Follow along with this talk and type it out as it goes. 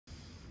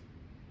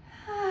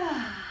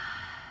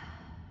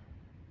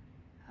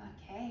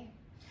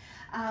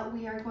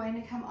We are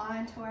going to come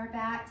onto our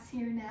backs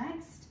here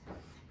next.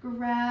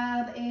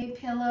 Grab a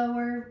pillow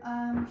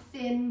or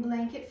thin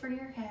blanket for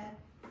your head.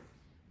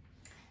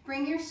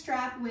 Bring your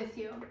strap with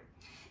you.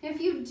 If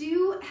you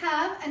do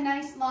have a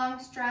nice long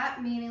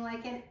strap, meaning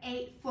like an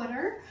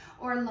 8-footer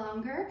or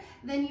longer,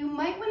 then you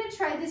might want to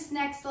try this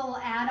next little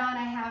add-on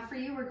I have for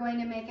you. We're going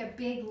to make a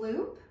big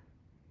loop.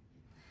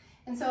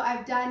 And so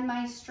I've done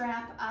my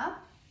strap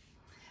up.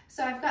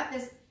 So I've got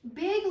this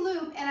big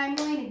loop and I'm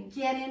going to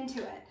get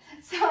into it.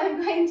 So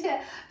I'm going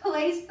to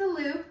place the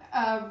loop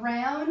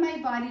around my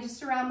body,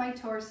 just around my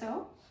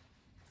torso.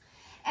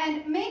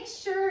 And make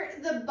sure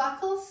the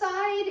buckle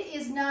side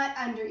is not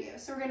under you.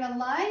 So we're going to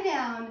lie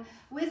down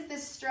with the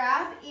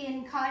strap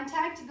in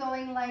contact,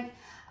 going like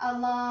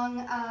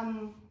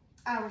along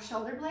our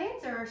shoulder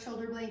blades or our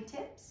shoulder blade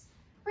tips,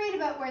 right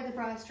about where the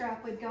bra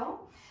strap would go.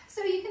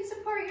 So you can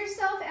support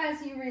yourself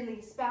as you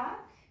release back.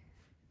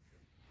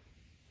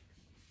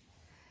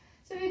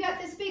 So we've got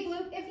this big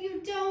loop. If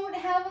you don't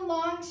have a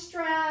long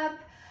strap,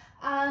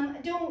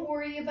 don't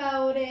worry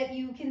about it.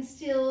 You can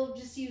still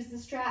just use the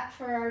strap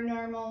for our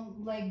normal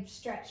leg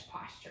stretch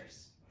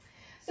postures.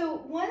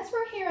 So once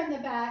we're here on the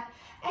back,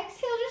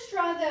 exhale, just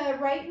draw the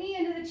right knee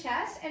into the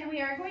chest, and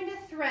we are going to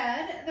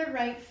thread the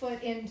right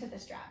foot into the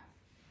strap.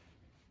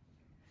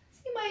 So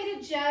you might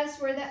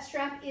adjust where that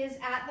strap is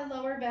at the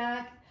lower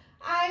back.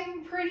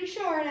 I'm pretty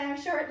short, I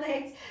have short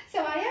legs,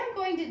 so I am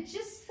going to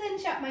just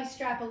cinch up my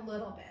strap a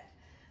little bit.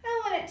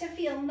 I want it to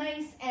feel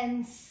nice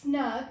and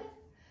snug,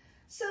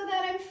 so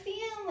that I'm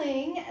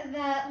feeling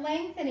that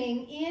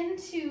lengthening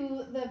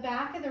into the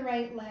back of the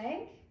right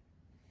leg.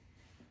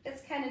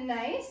 That's kind of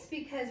nice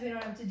because we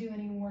don't have to do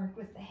any work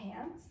with the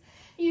hands.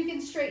 You can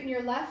straighten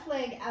your left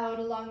leg out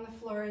along the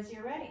floor as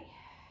you're ready.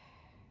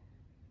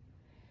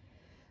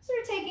 So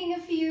we're taking a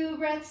few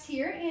breaths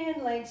here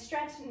in leg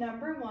stretch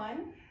number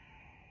 1.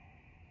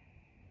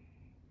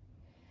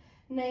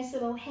 Nice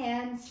little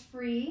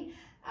hands-free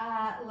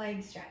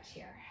leg stretch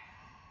here.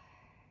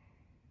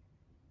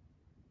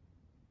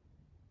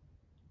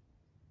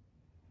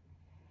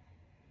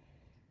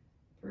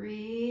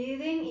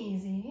 Breathing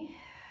easy.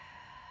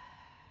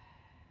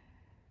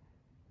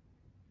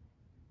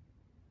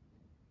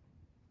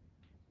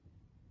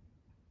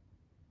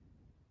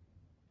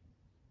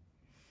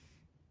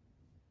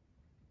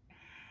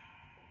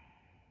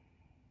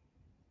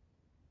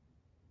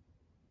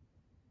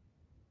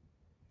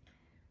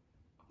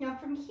 Now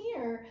from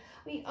here,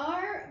 we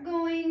are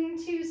going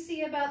to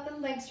see about the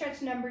leg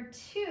stretch number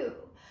 2,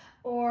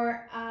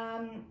 or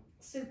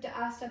Supta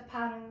Asta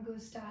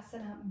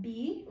Padangustasana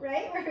B,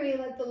 right? Where we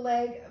let the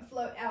leg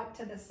float out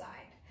to the side.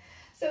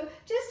 So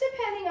just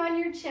depending on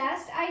your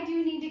chest, I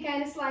do need to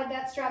kind of slide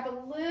that strap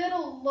a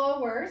little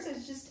lower, so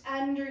it's just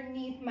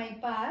underneath my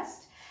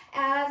bust,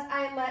 as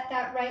I let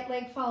that right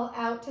leg fall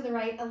out to the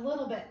right a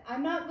little bit.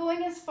 I'm not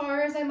going as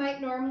far as I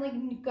might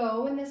normally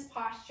go in this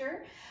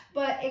posture,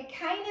 but it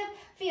kind of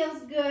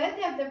feels good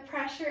to have the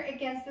pressure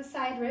against the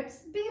side ribs.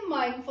 Be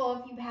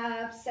mindful if you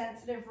have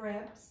sensitive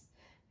ribs.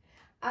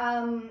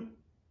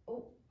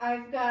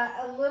 I've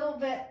got a little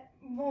bit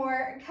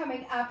more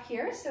coming up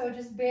here, so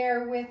just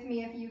bear with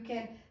me if you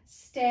can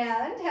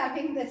stand,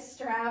 having this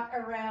strap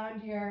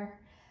around your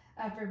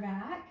upper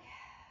back.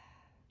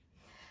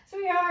 So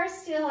we are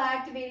still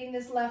activating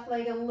this left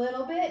leg a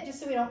little bit,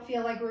 just so we don't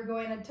feel like we're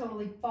going to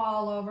totally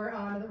fall over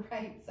onto the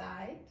right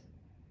side.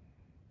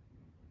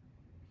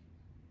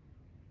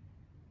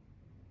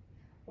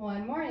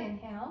 One more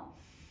inhale.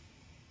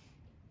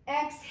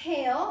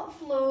 Exhale,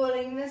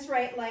 floating this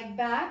right leg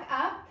back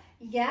up.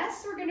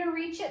 Yes, we're going to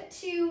reach it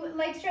to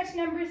leg stretch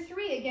number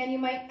 3. Again, you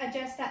might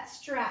adjust that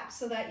strap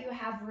so that you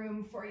have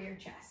room for your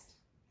chest.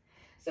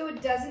 So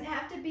it doesn't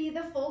have to be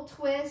the full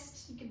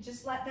twist. You can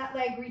just let that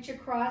leg reach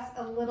across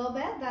a little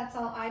bit. That's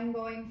all I'm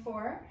going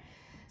for.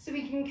 So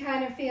we can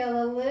kind of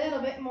feel a little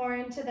bit more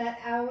into that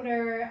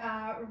outer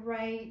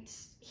right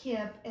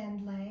hip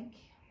and leg.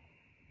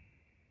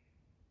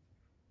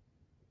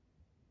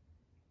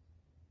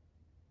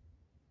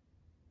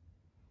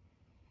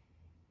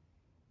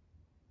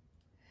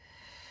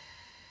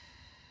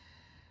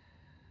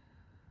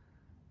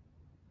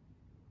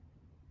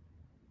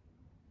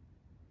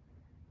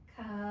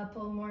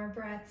 Couple more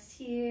breaths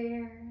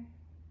here.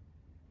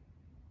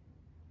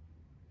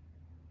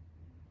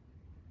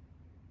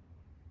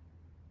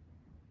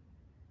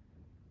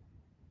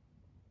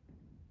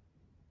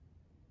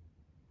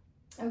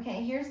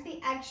 Okay, here's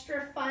the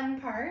extra fun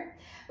part.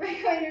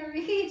 We're going to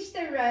reach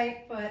the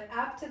right foot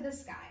up to the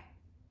sky.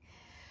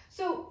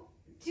 So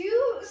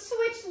do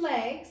switch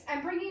legs.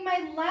 I'm bringing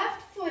my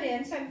left foot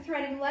in, so I'm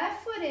threading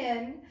left foot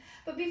in.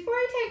 But before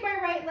I take my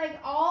right leg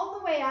all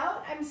the way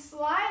out, I'm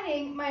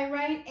sliding my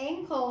right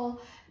ankle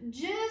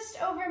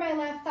just over my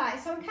left thigh.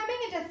 So I'm coming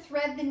into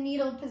thread the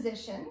needle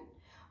position,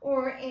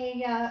 or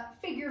a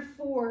figure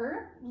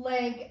 4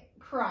 leg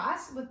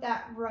cross with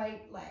that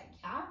right leg,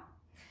 yeah?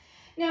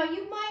 Now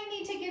you might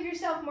need to give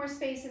yourself more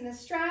space in the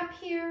strap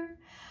here.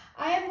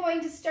 I am going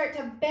to start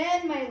to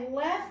bend my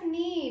left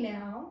knee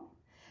now.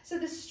 So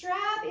the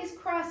strap is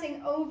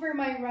crossing over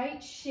my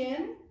right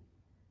shin,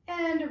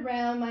 and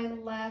around my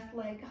left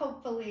leg.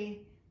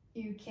 Hopefully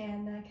you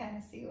can kind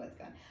of see what's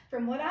going on.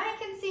 From what I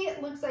can see,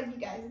 it looks like you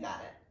guys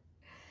got it.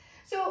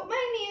 So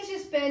my knee is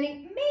just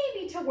bending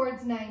maybe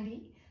towards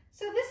 90.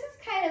 So this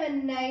is kind of a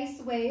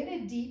nice way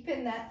to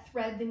deepen that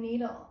thread the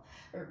needle.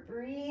 We're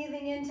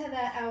breathing into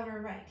that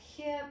outer right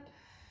hip.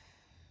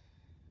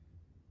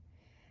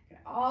 You can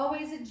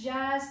always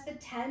adjust the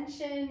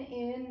tension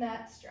in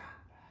that strap.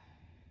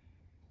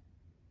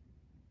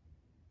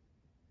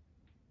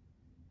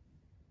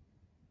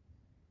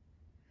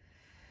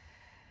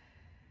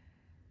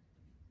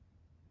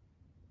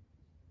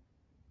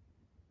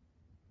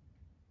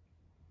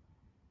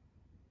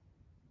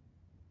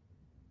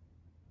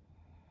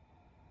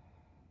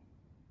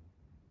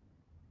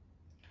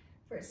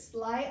 For a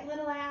slight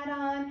little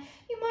add-on,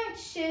 you might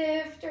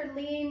shift or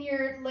lean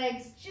your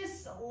legs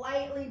just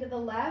slightly to the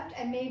left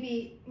and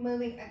maybe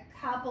moving a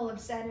couple of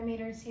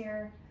centimeters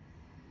here.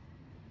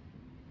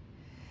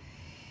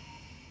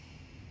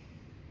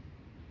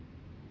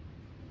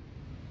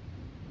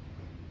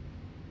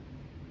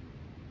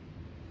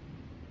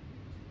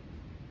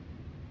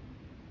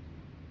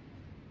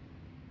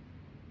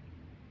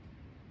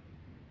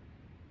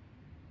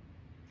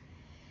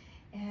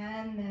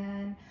 And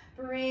then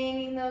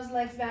bringing those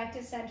legs back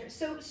to center.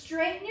 So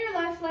straighten your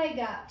left leg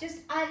up.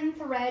 Just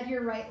unthread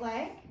your right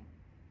leg.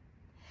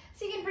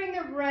 So you can bring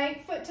the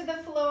right foot to the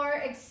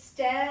floor,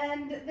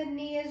 extend the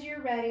knee as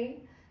you're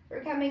ready.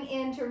 We're coming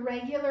into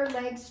regular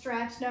leg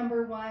stretch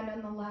number 1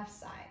 on the left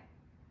side.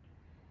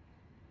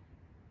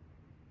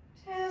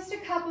 Just a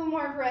couple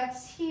more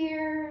breaths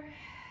here.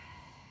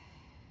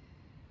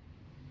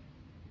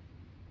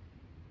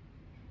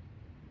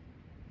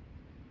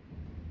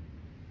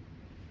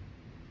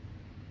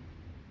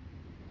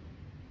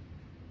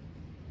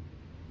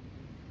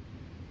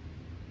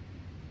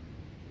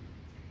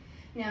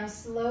 Now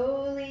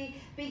slowly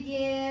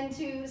begin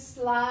to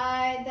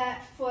slide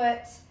that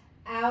foot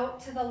out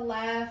to the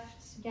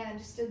left. Again,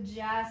 just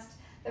adjust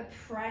the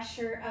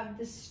pressure of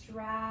the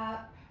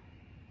strap.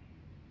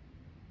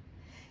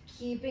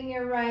 Keeping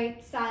your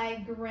right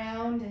side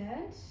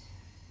grounded.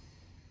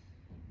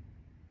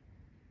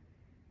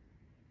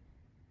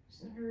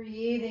 Just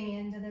breathing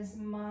into this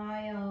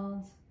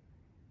mild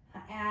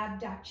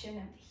abduction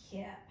of the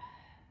hip.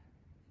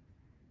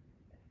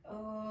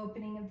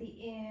 Opening of the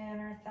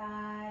inner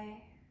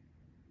thigh.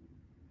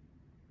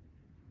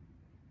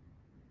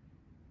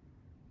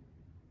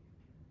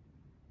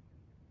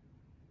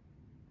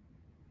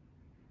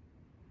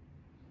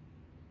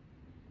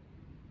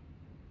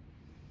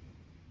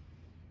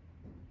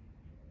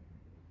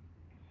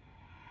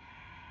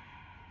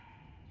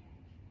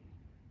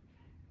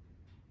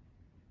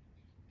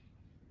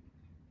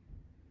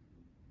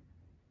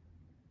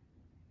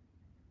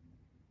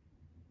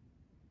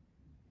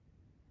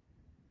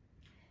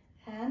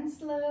 And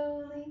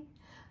slowly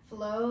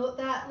float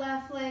that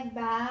left leg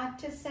back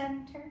to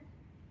center.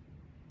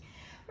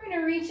 We're going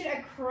to reach it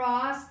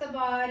across the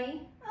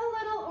body,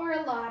 a little or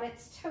a lot.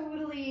 It's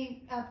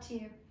totally up to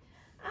you.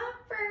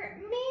 For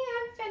me,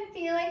 I've been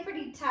feeling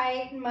pretty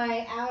tight in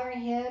my outer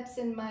hips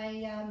and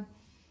my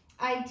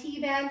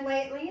IT band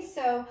lately,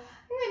 so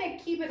I'm going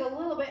to keep it a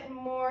little bit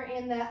more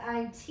in the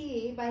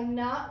IT by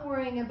not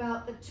worrying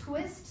about the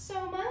twist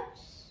so much.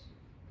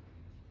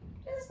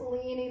 Just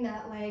leaning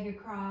that leg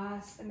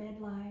across the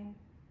midline.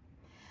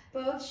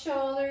 Both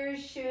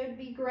shoulders should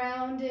be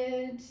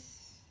grounded.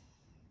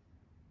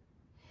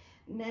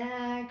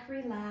 Neck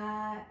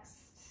relaxed.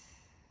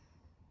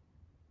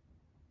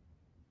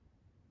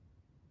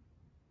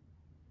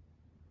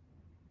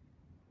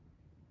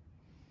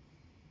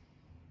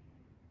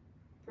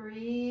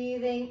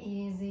 Breathing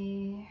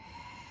easy.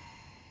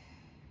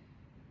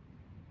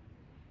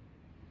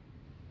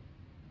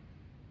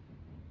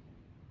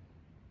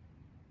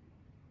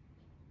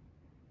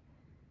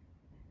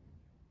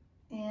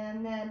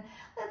 And then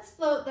let's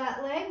float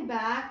that leg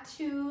back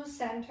to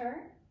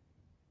center.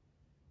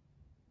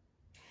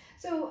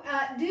 So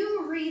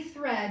do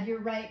rethread your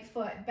right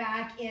foot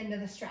back into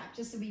the strap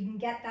just so we can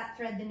get that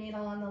thread the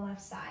needle on the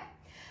left side.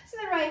 So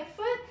the right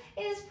foot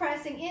is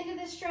pressing into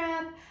the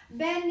strap,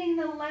 bending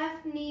the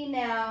left knee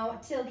now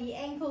till the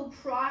ankle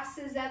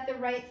crosses at the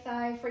right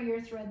thigh for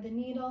your thread the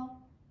needle.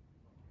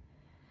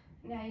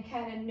 Now you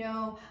kind of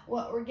know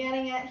what we're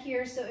getting at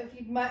here, so if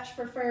you'd much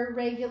prefer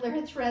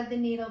regular thread the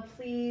needle,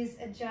 please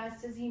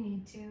adjust as you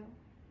need to.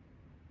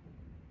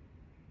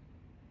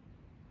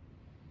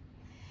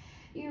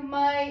 You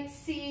might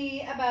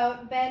see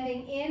about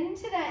bending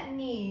into that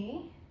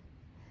knee.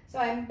 So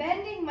I'm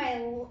bending my,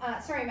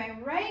 my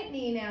right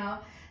knee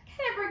now.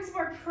 Kind of brings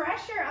more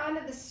pressure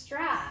onto the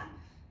strap.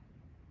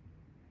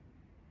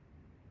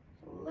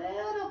 A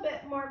little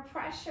bit more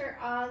pressure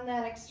on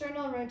that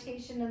external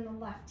rotation in the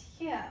left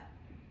hip.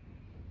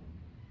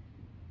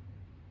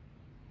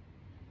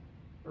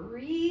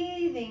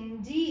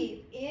 Breathing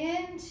deep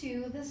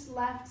into this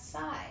left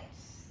side.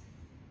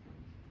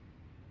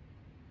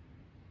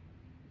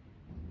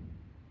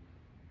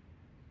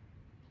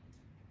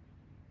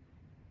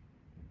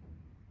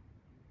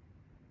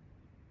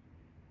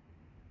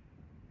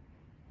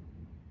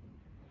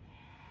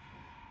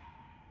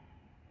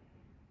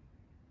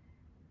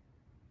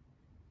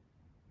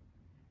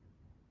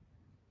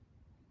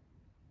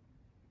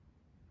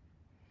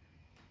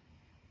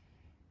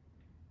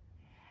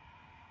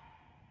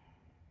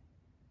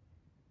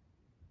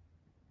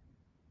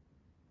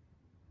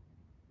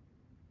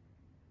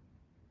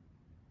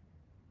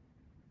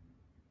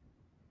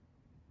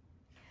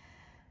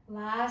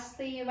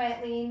 Lastly, you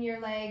might lean your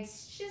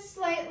legs just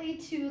slightly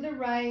to the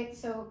right,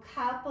 so a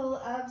couple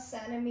of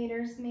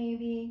centimeters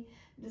maybe.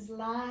 Just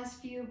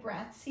last few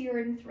breaths here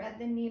and thread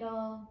the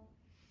needle.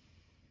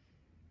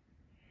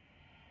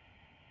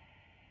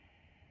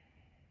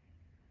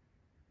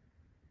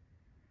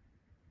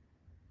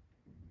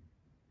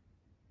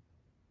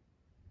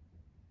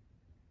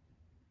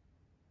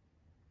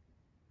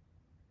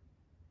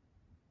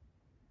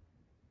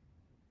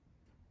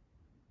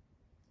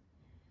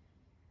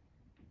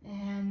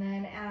 And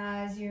then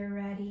as you're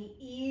ready,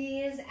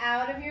 ease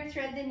out of your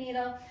thread the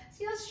needle.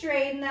 So you'll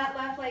straighten that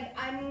left leg,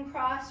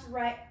 uncross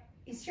right.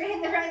 You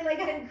straighten the right leg,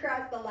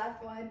 uncross the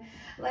left one.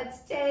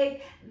 Let's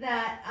take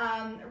that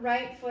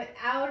right foot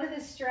out of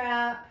the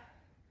strap.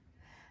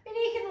 And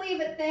you can leave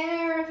it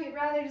there. If you'd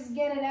rather just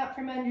get it out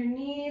from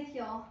underneath,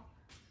 you'll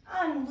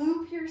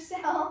unloop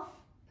yourself.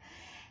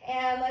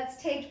 And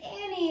let's take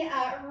any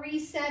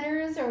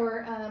resetters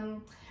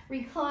or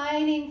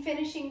reclining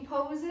finishing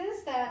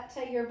poses that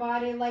your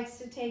body likes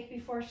to take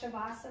before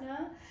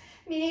Shavasana.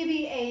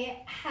 Maybe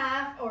a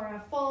half or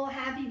a full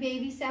happy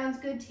baby sounds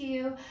good to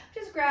you.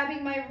 Just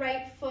grabbing my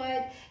right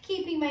foot,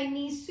 keeping my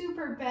knees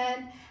super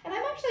bent. And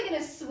I'm actually going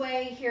to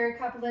sway here a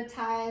couple of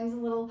times, a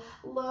little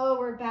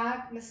lower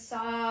back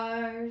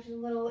massage, a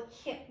little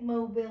hip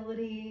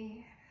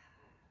mobility.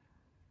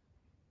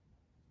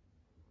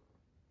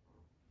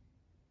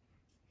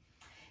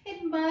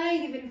 It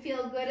might even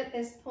feel good at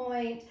this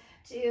point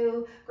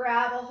to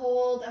grab a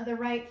hold of the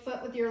right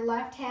foot with your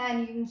left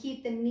hand. You can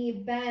keep the knee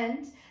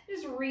bent.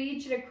 Just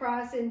reach it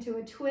across into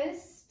a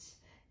twist.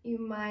 You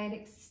might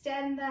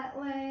extend that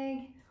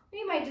leg, or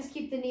you might just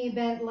keep the knee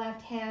bent,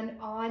 left hand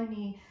on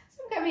knee.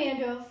 So I'm coming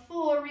into a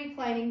full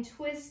reclining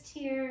twist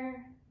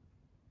here.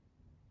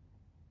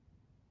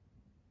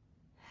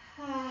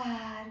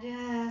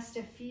 Just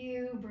a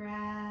few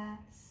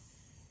breaths.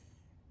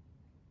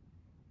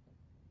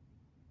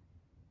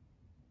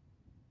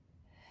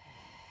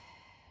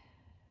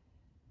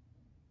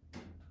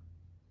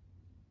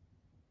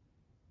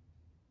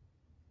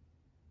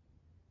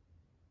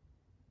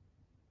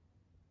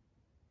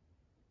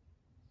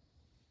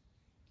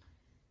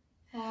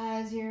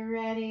 As you're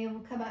ready,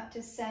 we'll come up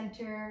to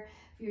center.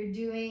 If you're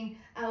doing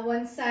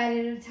one side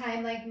at a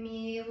time like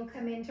me, we'll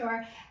come into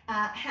our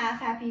half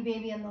happy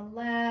baby on the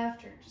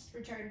left, or just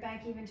return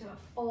back even to a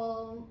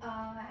full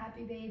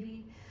happy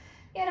baby.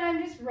 And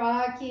I'm just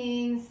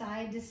rocking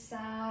side to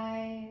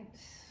side.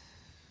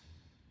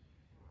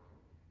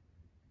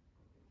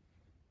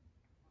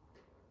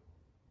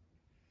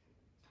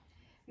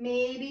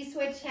 Maybe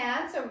switch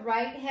hands, so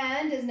right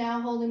hand is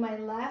now holding my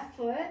left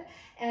foot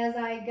as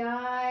I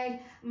guide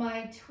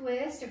my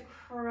twist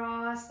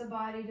across the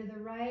body to the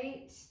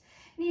right.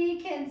 Knee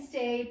can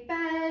stay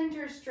bent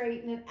or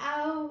straighten it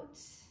out.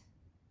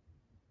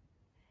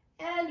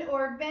 And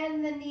or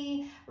bend the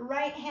knee,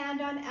 right hand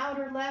on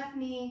outer left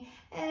knee,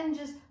 and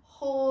just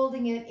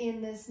holding it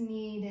in this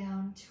knee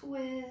down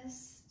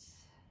twist.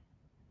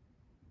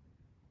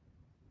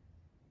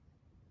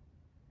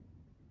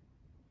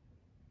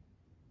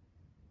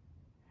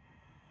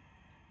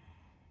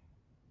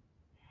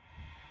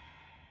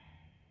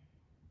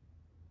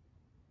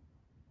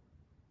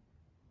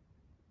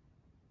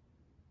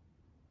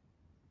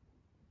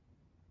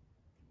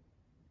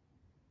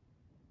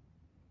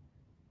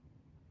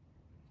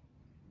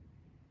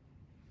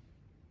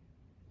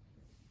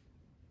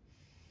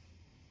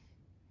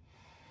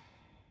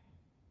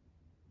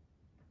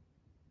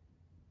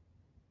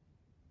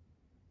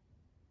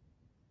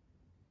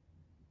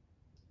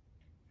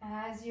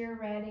 As you're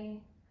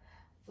ready,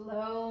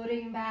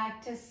 floating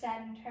back to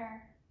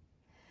center.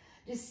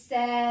 Just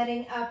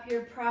setting up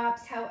your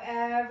props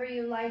however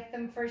you like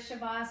them for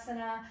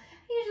Shavasana.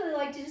 I usually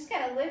like to just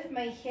kind of lift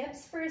my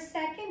hips for a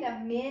second, a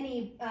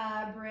mini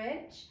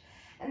bridge,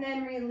 and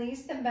then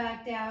release them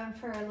back down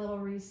for a little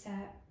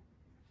reset.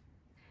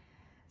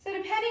 So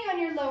depending on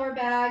your lower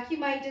back, you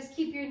might just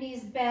keep your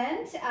knees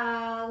bent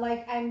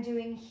like I'm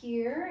doing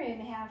here in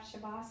half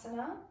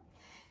Shavasana.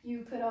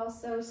 You could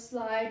also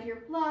slide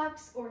your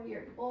blocks or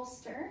your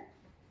bolster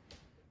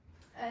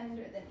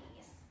under the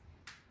knees.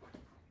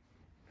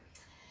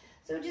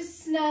 So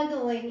just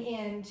snuggling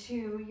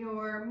into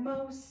your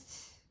most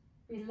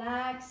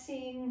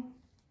relaxing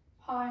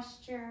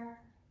posture.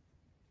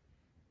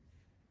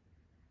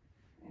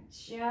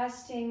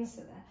 Adjusting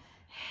so the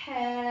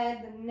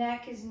head, the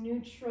neck is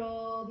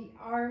neutral, the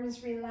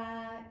arms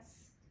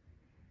relaxed,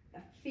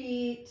 the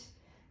feet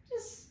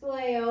just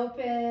lay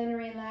open,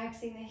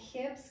 relaxing the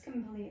hips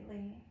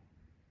completely.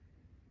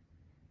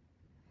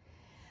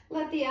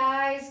 Let the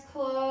eyes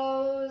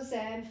close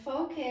and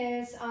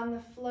focus on the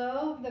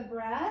flow of the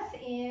breath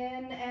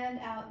in and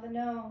out the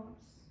nose.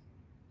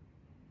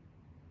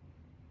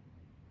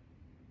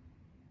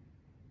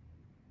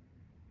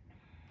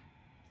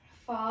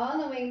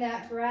 Following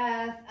that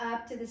breath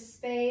up to the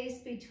space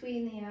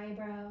between the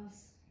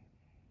eyebrows.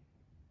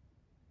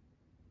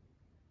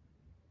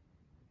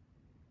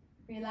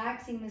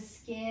 Relaxing the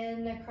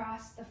skin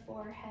across the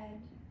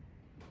forehead.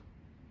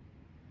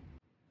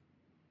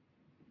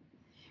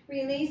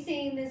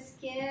 Releasing the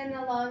skin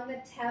along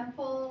the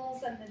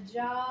temples and the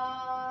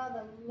jaw,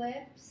 the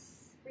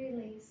lips,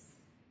 release.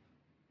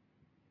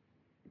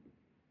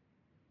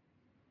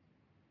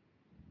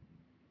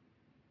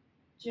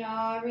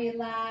 Jaw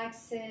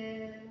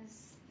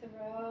relaxes,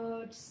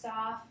 throat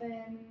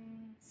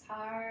softens,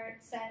 heart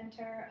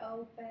center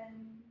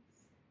opens.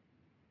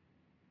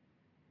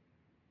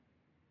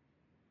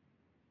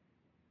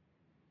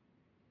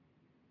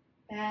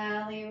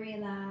 Belly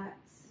relaxed.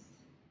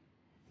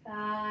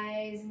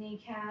 Thighs,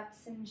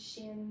 kneecaps, and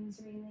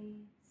shins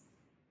release.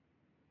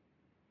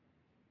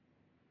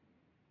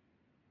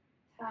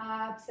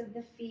 Tops of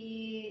the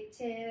feet,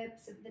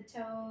 tips of the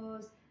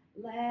toes,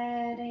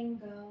 letting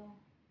go.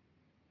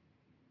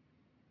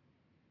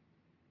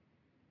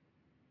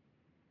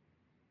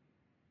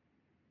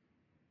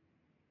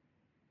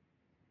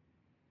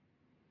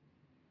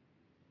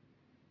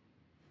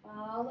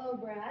 Follow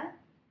breath.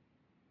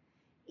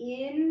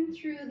 In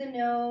through the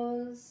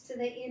nose to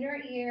the inner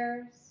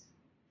ears.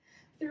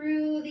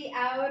 Through the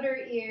outer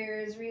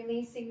ears,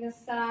 releasing the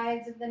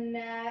sides of the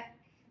neck,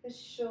 the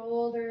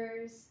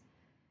shoulders,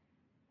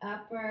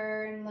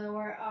 upper and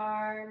lower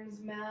arms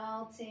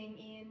melting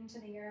into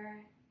the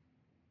earth.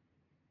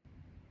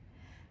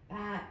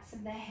 Backs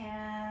of the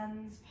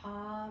hands,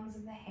 palms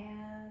of the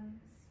hands,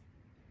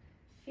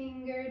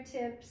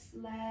 fingertips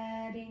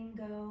letting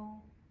go.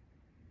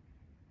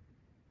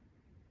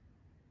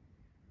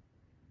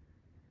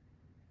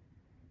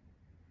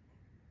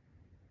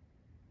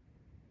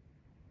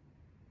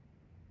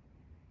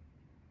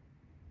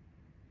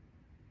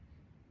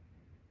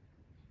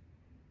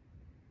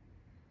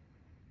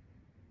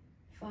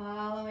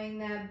 Following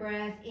that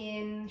breath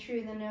in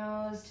through the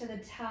nose to the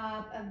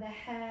top of the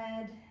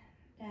head,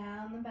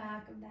 down the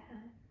back of the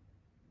head.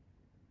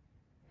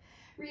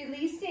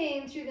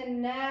 Releasing through the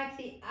neck,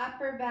 the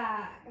upper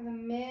back, the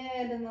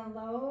mid and the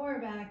lower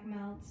back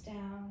melts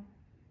down.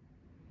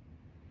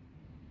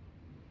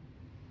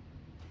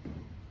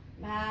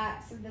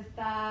 Backs of the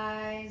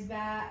thighs,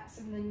 backs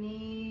of the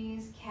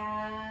knees,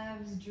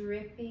 calves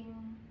dripping.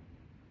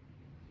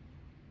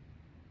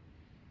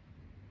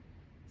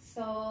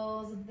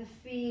 Soles of the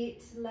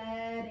feet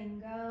letting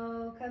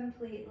go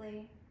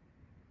completely.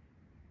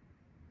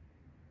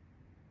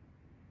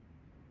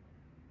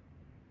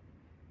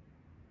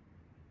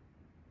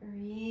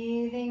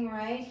 Breathing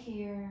right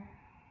here.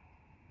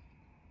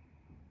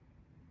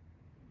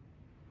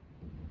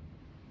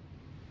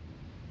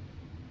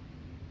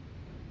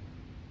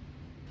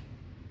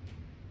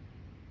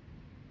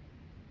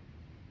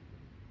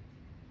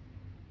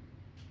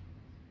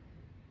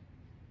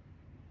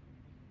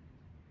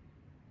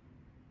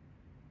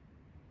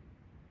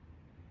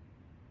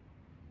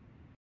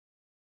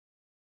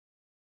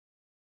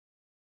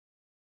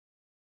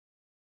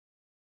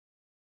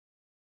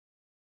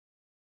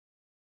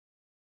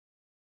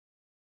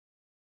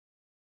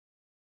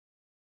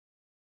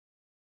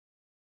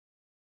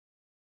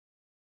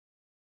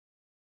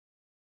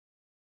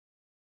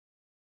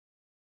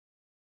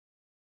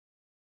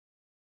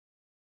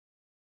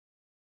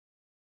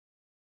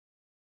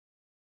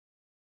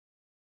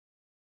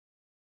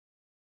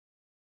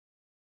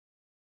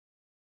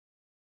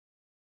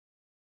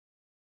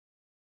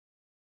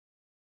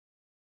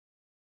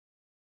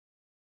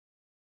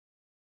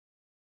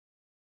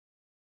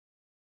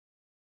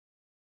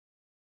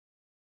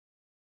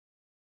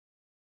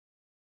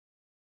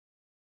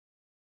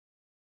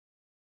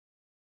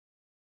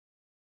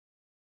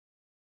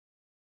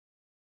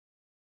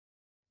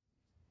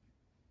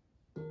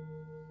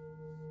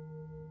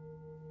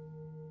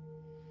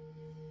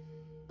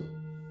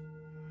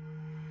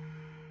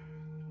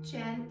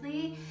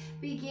 Gently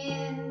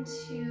begin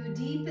to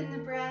deepen the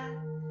breath.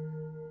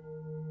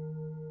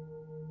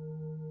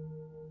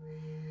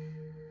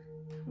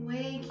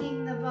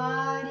 Waking the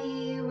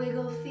body,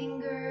 wiggle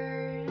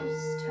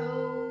fingers,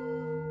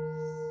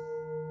 toes.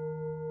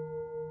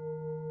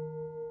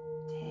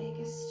 Take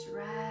a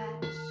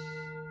stretch.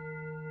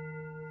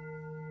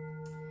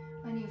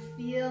 When you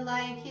feel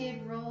like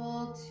it,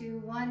 roll to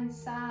one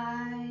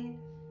side.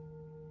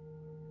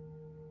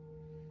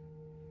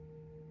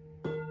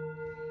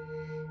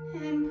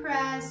 And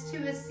press to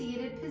a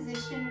seated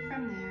position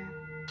from there.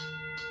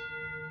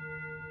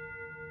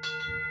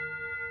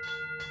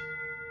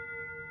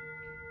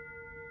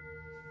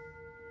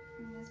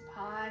 I'm just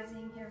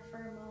pausing here for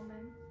a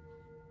moment.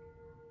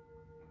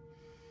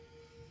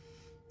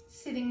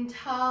 Sitting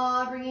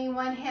tall, bringing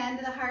one hand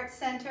to the heart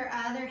center,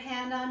 other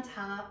hand on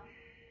top.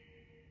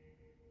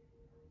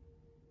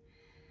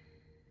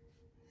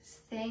 Just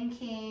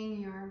thanking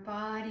your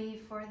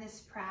body for this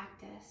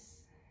practice.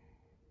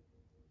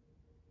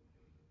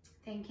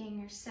 Thanking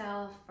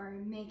yourself for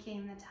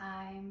making the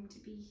time to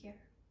be here.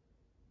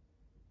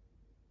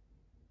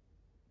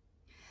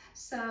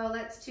 So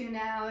let's tune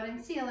out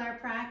and seal our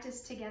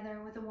practice together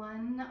with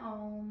one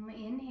Om.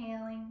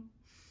 Inhaling.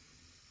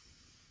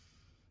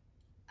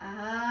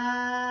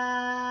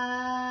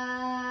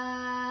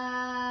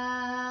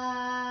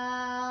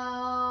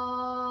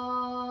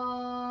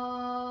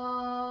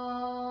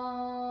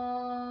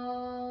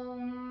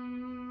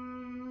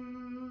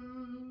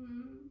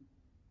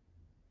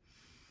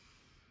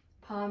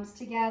 palms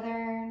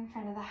together in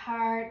front of the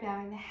heart,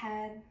 bowing the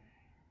head.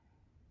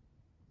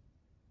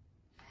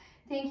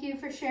 Thank you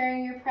for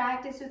sharing your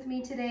practice with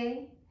me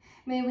today.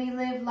 May we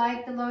live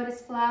like the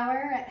lotus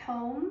flower at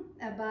home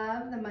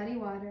above the muddy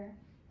water.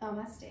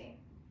 Namaste.